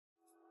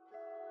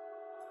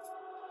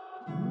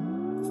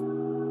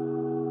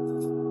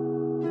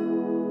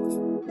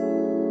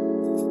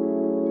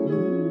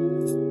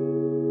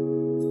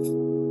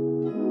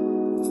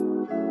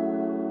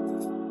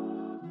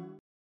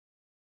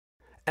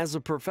As a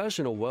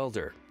professional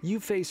welder, you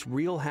face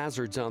real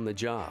hazards on the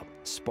job: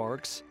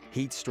 sparks,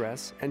 heat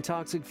stress, and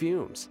toxic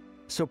fumes.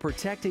 So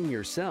protecting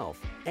yourself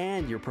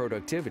and your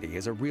productivity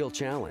is a real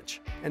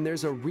challenge, and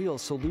there's a real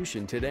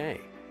solution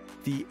today.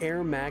 The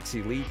Air Max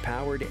Elite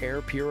Powered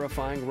Air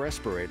Purifying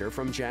Respirator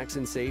from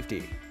Jackson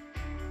Safety.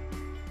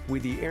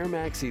 With the Air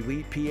Max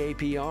Elite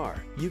PAPR,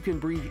 you can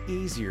breathe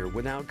easier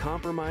without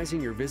compromising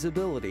your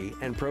visibility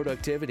and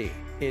productivity.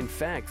 In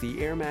fact,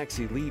 the Air Max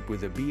Elite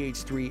with a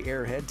BH3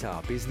 air head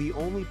top is the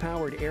only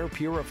powered air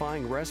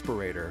purifying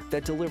respirator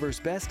that delivers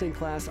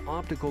best-in-class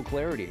optical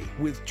clarity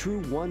with true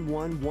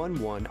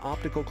 1111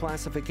 optical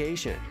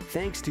classification,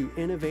 thanks to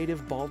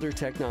innovative Balder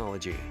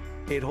technology.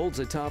 It holds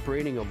a top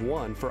rating of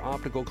 1 for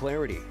optical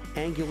clarity,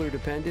 angular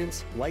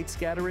dependence, light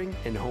scattering,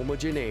 and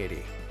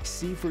homogeneity.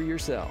 See for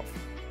yourself.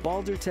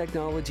 Balder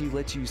technology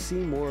lets you see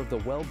more of the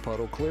weld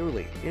puddle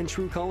clearly in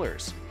true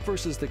colors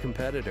versus the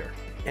competitor.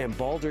 And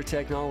Balder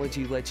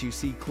technology lets you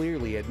see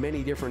clearly at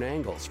many different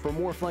angles for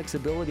more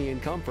flexibility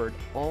and comfort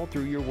all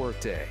through your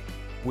workday.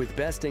 With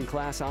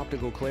best-in-class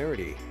optical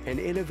clarity, an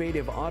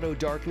innovative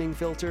auto-darkening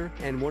filter,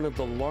 and one of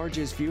the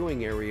largest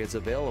viewing areas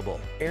available,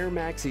 Air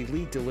Max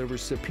Elite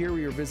delivers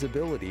superior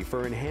visibility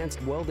for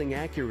enhanced welding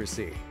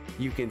accuracy.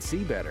 You can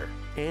see better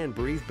and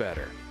breathe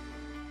better.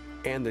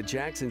 And the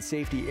Jackson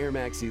Safety Air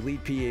Max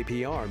Elite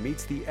PAPR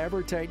meets the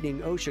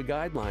ever-tightening OSHA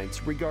guidelines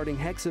regarding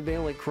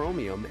hexavalent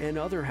chromium and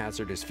other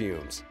hazardous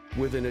fumes,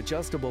 with an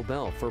adjustable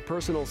belt for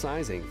personal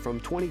sizing from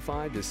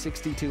 25 to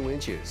 62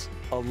 inches,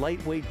 a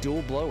lightweight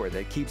dual blower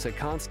that keeps a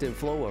constant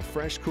flow of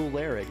fresh, cool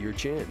air at your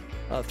chin,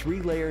 a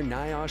 3-layer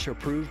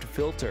NIOSH-approved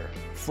filter,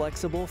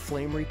 flexible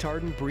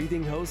flame-retardant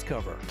breathing hose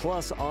cover,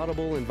 plus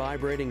audible and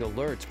vibrating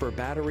alerts for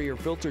battery or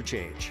filter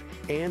change,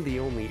 and the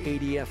only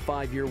ADF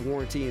 5-year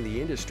warranty in the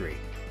industry.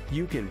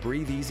 You can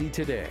breathe easy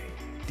today.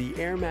 The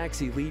Air Max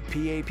Elite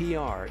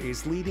PAPR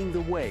is leading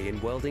the way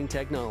in welding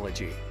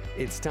technology.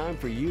 It's time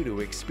for you to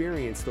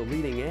experience the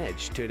leading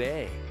edge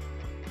today.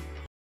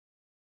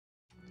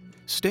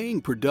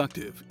 Staying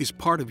productive is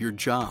part of your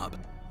job,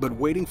 but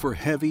waiting for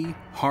heavy,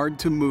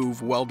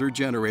 hard-to-move welder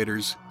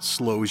generators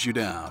slows you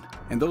down.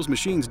 And those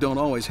machines don't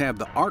always have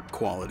the arc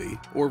quality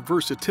or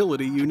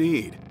versatility you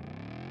need.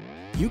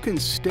 You can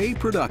stay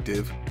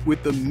productive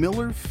with the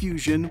Miller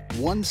Fusion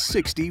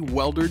 160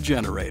 welder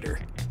generator.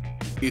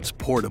 It's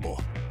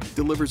portable,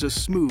 delivers a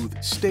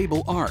smooth,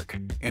 stable arc,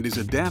 and is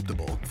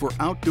adaptable for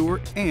outdoor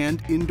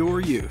and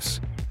indoor use.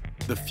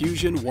 The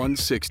Fusion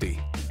 160.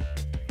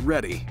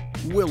 Ready,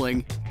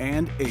 willing,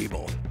 and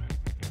able.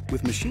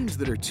 With machines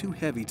that are too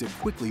heavy to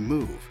quickly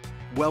move,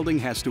 welding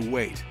has to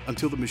wait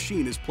until the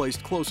machine is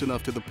placed close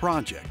enough to the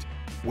project,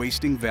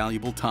 wasting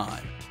valuable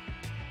time.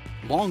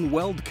 Long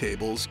weld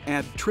cables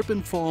add trip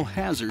and fall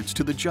hazards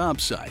to the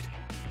job site.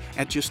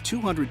 At just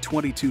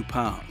 222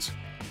 pounds,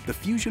 the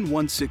Fusion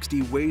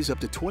 160 weighs up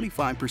to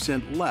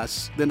 25%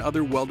 less than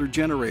other welder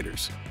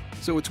generators,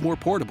 so it's more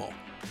portable.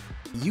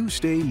 You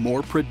stay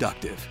more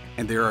productive,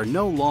 and there are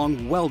no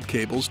long weld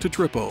cables to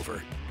trip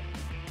over.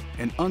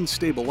 An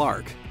unstable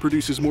arc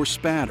produces more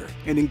spatter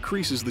and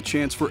increases the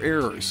chance for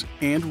errors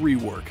and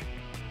rework.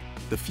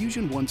 The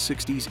Fusion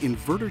 160's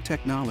inverter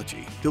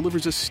technology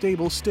delivers a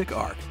stable stick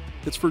arc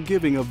that's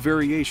forgiving of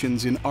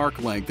variations in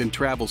arc length and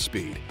travel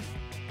speed.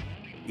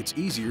 It's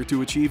easier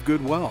to achieve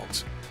good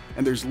welds,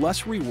 and there's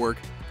less rework,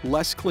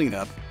 less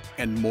cleanup,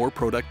 and more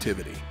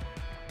productivity.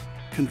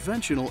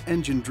 Conventional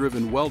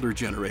engine-driven welder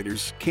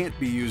generators can't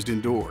be used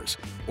indoors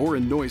or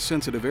in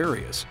noise-sensitive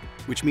areas,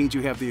 which means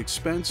you have the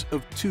expense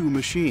of 2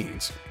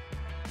 machines.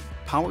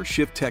 Power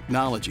Shift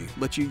technology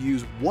lets you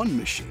use one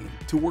machine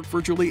to work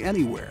virtually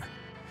anywhere.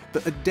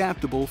 The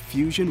adaptable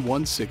Fusion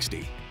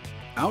 160.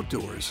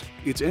 Outdoors,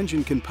 its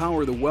engine can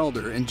power the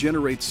welder and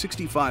generate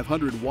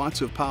 6,500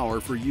 watts of power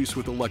for use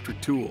with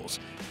electric tools.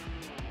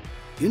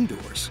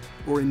 Indoors,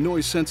 or in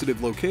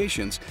noise-sensitive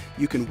locations,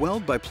 you can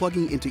weld by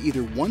plugging into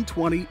either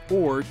 120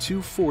 or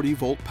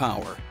 240-volt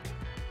power.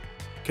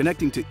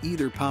 Connecting to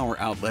either power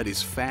outlet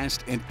is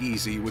fast and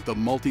easy with the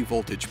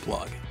multi-voltage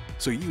plug,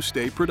 so you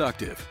stay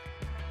productive.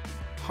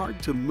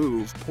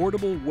 Hard-to-move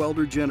portable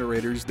welder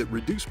generators that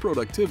reduce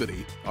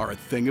productivity are a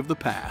thing of the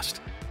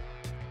past.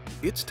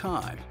 It's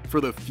time for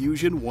the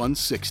Fusion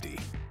 160.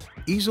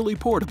 Easily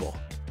portable,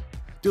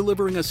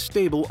 delivering a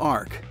stable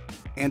arc,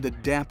 and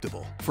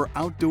adaptable for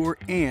outdoor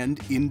and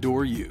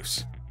indoor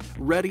use.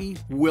 Ready,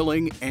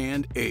 willing,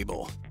 and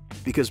able.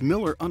 Because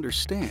Miller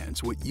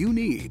understands what you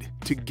need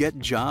to get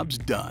jobs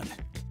done.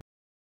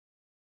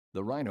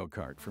 The Rhino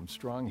Cart from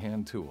Strong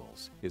Hand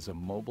Tools is a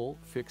mobile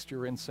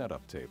fixture and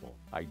setup table,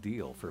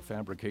 ideal for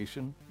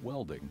fabrication,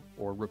 welding,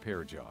 or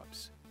repair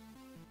jobs.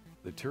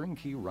 The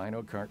turnkey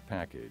Rhino Cart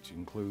package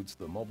includes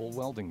the mobile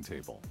welding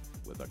table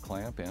with a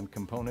clamp and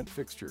component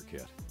fixture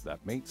kit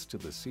that mates to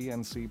the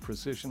CNC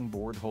precision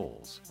bored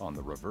holes on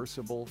the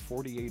reversible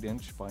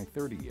 48-inch by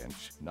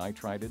 30-inch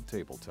nitrided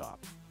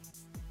tabletop.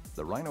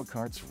 The Rhino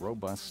Cart's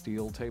robust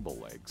steel table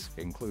legs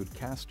include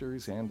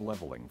casters and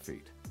leveling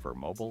feet for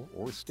mobile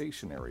or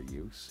stationary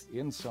use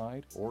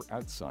inside or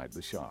outside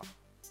the shop.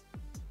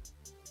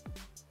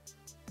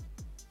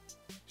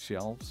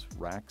 shelves,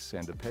 racks,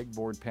 and a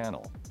pegboard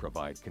panel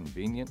provide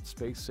convenient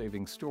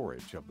space-saving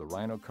storage of the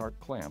Rhino Cart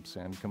clamps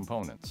and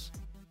components,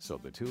 so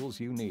the tools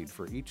you need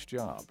for each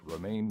job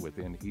remain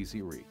within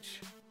easy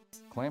reach.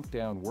 Clamp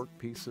down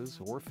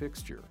workpieces or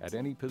fixture at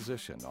any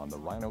position on the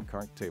Rhino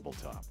Cart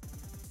tabletop.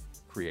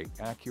 Create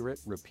accurate,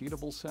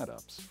 repeatable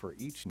setups for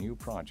each new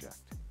project.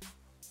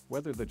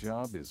 Whether the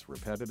job is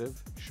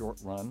repetitive,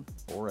 short-run,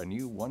 or a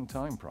new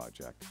one-time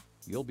project,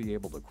 you'll be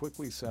able to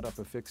quickly set up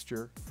a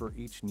fixture for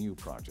each new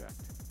project.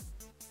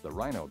 The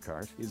Rhino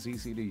Cart is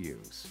easy to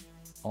use.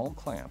 All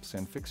clamps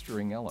and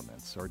fixturing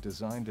elements are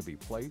designed to be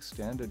placed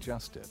and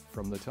adjusted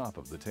from the top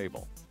of the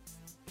table.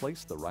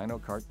 Place the Rhino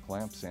Cart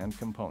clamps and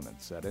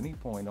components at any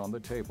point on the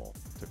table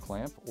to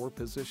clamp or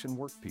position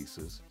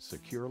workpieces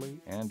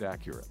securely and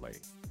accurately.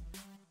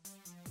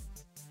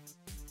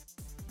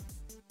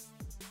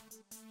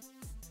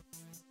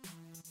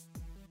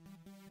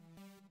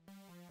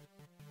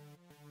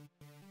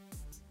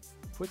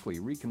 Quickly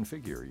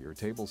reconfigure your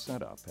table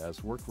setup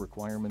as work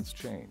requirements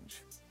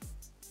change.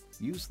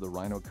 Use the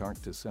Rhino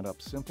Cart to set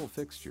up simple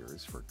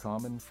fixtures for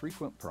common,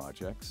 frequent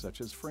projects such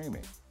as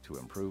framing to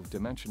improve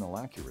dimensional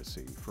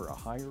accuracy for a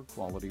higher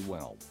quality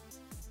weld.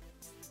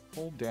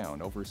 Hold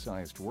down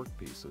oversized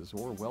workpieces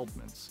or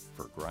weldments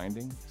for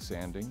grinding,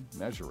 sanding,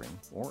 measuring,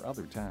 or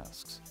other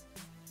tasks.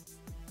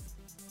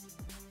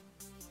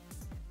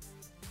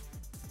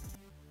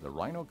 The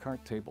Rhino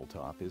Cart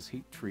tabletop is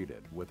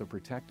heat-treated with a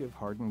protective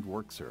hardened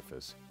work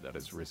surface that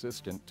is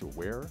resistant to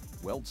wear,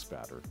 weld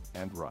spatter,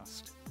 and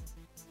rust.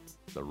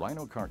 The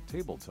Rhino Cart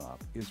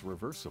tabletop is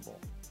reversible.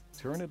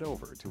 Turn it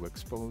over to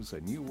expose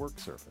a new work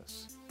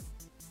surface.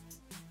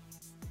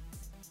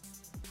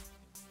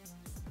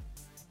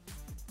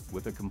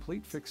 With a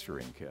complete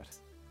fixturing kit,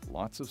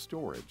 lots of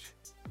storage,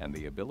 and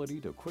the ability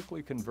to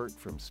quickly convert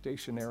from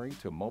stationary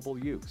to mobile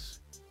use,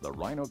 the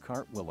Rhino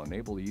Cart will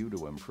enable you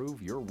to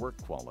improve your work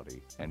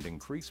quality and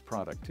increase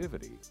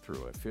productivity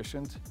through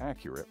efficient,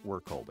 accurate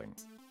work holding.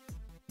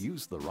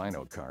 Use the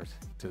Rhino Cart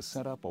to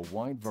set up a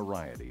wide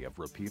variety of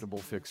repeatable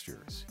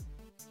fixtures.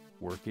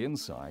 Work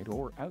inside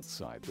or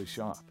outside the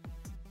shop.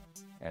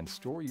 And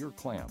store your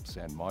clamps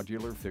and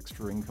modular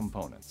fixturing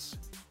components.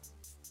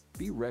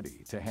 Be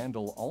ready to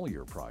handle all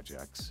your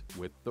projects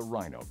with the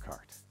Rhino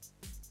Cart.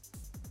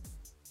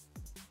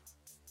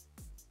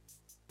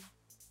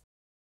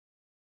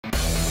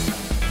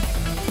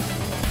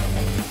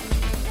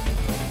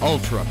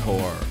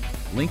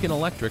 UltraCore, Lincoln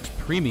Electric's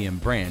premium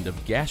brand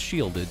of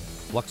gas-shielded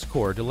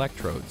flux-cored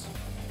electrodes.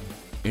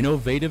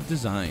 Innovative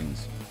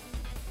designs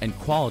and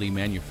quality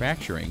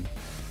manufacturing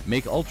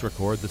make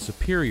UltraCore the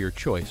superior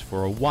choice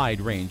for a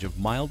wide range of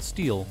mild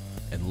steel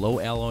and low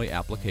alloy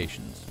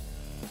applications.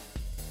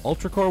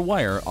 UltraCore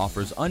wire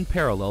offers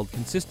unparalleled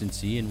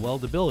consistency in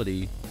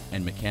weldability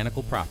and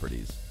mechanical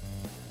properties.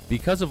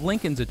 Because of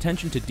Lincoln's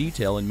attention to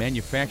detail in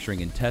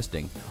manufacturing and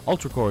testing,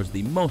 UltraCore is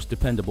the most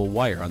dependable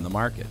wire on the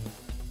market.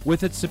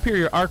 With its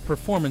superior arc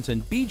performance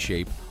and bead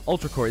shape,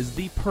 UltraCore is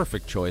the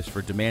perfect choice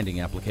for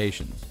demanding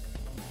applications.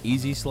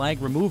 Easy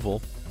slag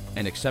removal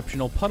and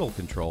exceptional puddle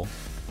control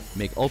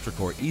make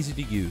UltraCore easy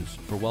to use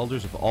for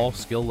welders of all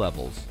skill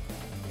levels.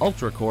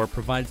 UltraCore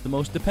provides the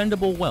most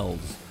dependable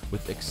welds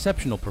with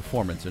exceptional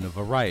performance in a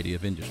variety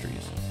of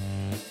industries.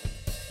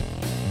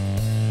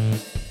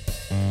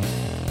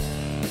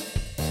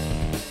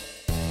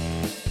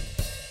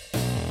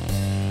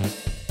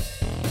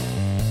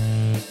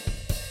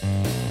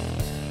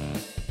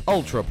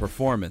 Ultra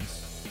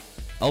performance,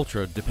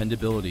 ultra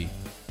dependability,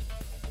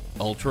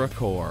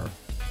 UltraCore.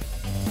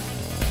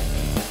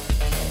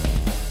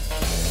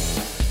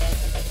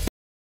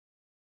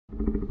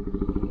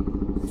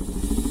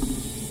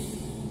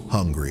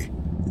 Hungry,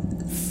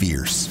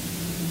 fierce,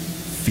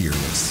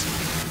 fearless.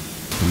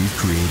 We've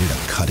created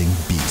a cutting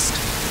beast.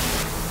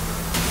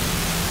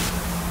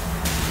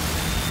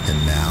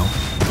 And now,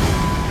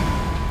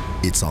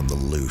 it's on the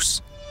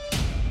loose.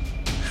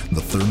 The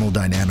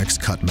Thermodynamics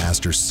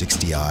Cutmaster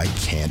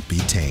 60i can't be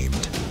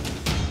tamed.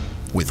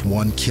 With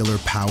one killer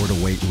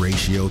power-to-weight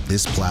ratio,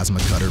 this plasma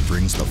cutter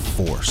brings the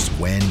force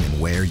when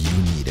and where you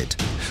need it,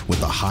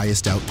 with the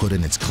highest output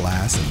in its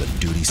class and the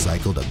duty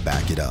cycle to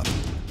back it up.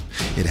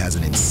 It has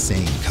an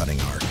insane cutting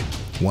arc,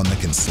 one that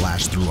can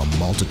slash through a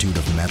multitude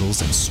of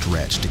metals and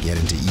stretch to get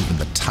into even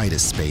the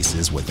tightest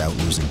spaces without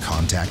losing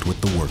contact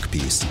with the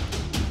workpiece.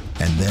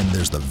 And then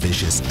there's the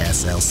vicious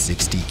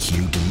SL60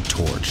 QD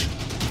torch.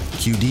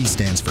 QD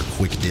stands for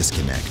Quick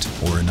Disconnect,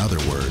 or in other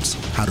words,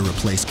 how to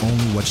replace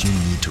only what you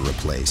need to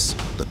replace,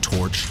 the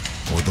torch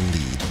or the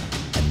lead,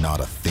 and not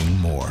a thing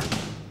more.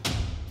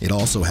 It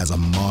also has a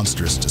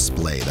monstrous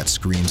display that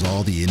screams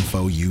all the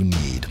info you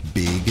need,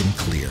 big and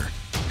clear.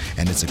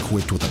 And it's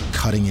equipped with a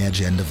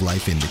cutting-edge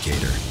end-of-life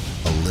indicator,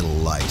 a little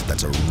light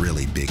that's a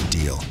really big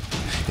deal.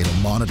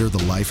 It'll monitor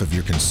the life of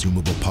your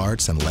consumable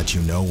parts and let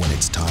you know when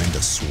it's time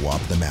to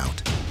swap them out.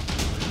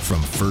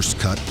 From first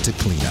cut to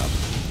cleanup,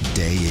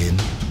 day in,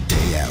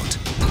 day out,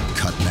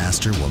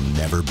 Cutmaster will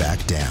never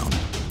back down,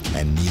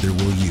 and neither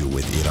will you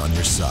with it on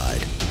your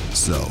side.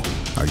 So,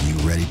 are you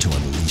ready to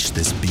unleash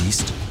this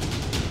beast?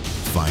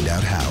 Find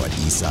out how at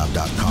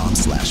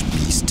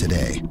esav.com/beast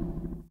today.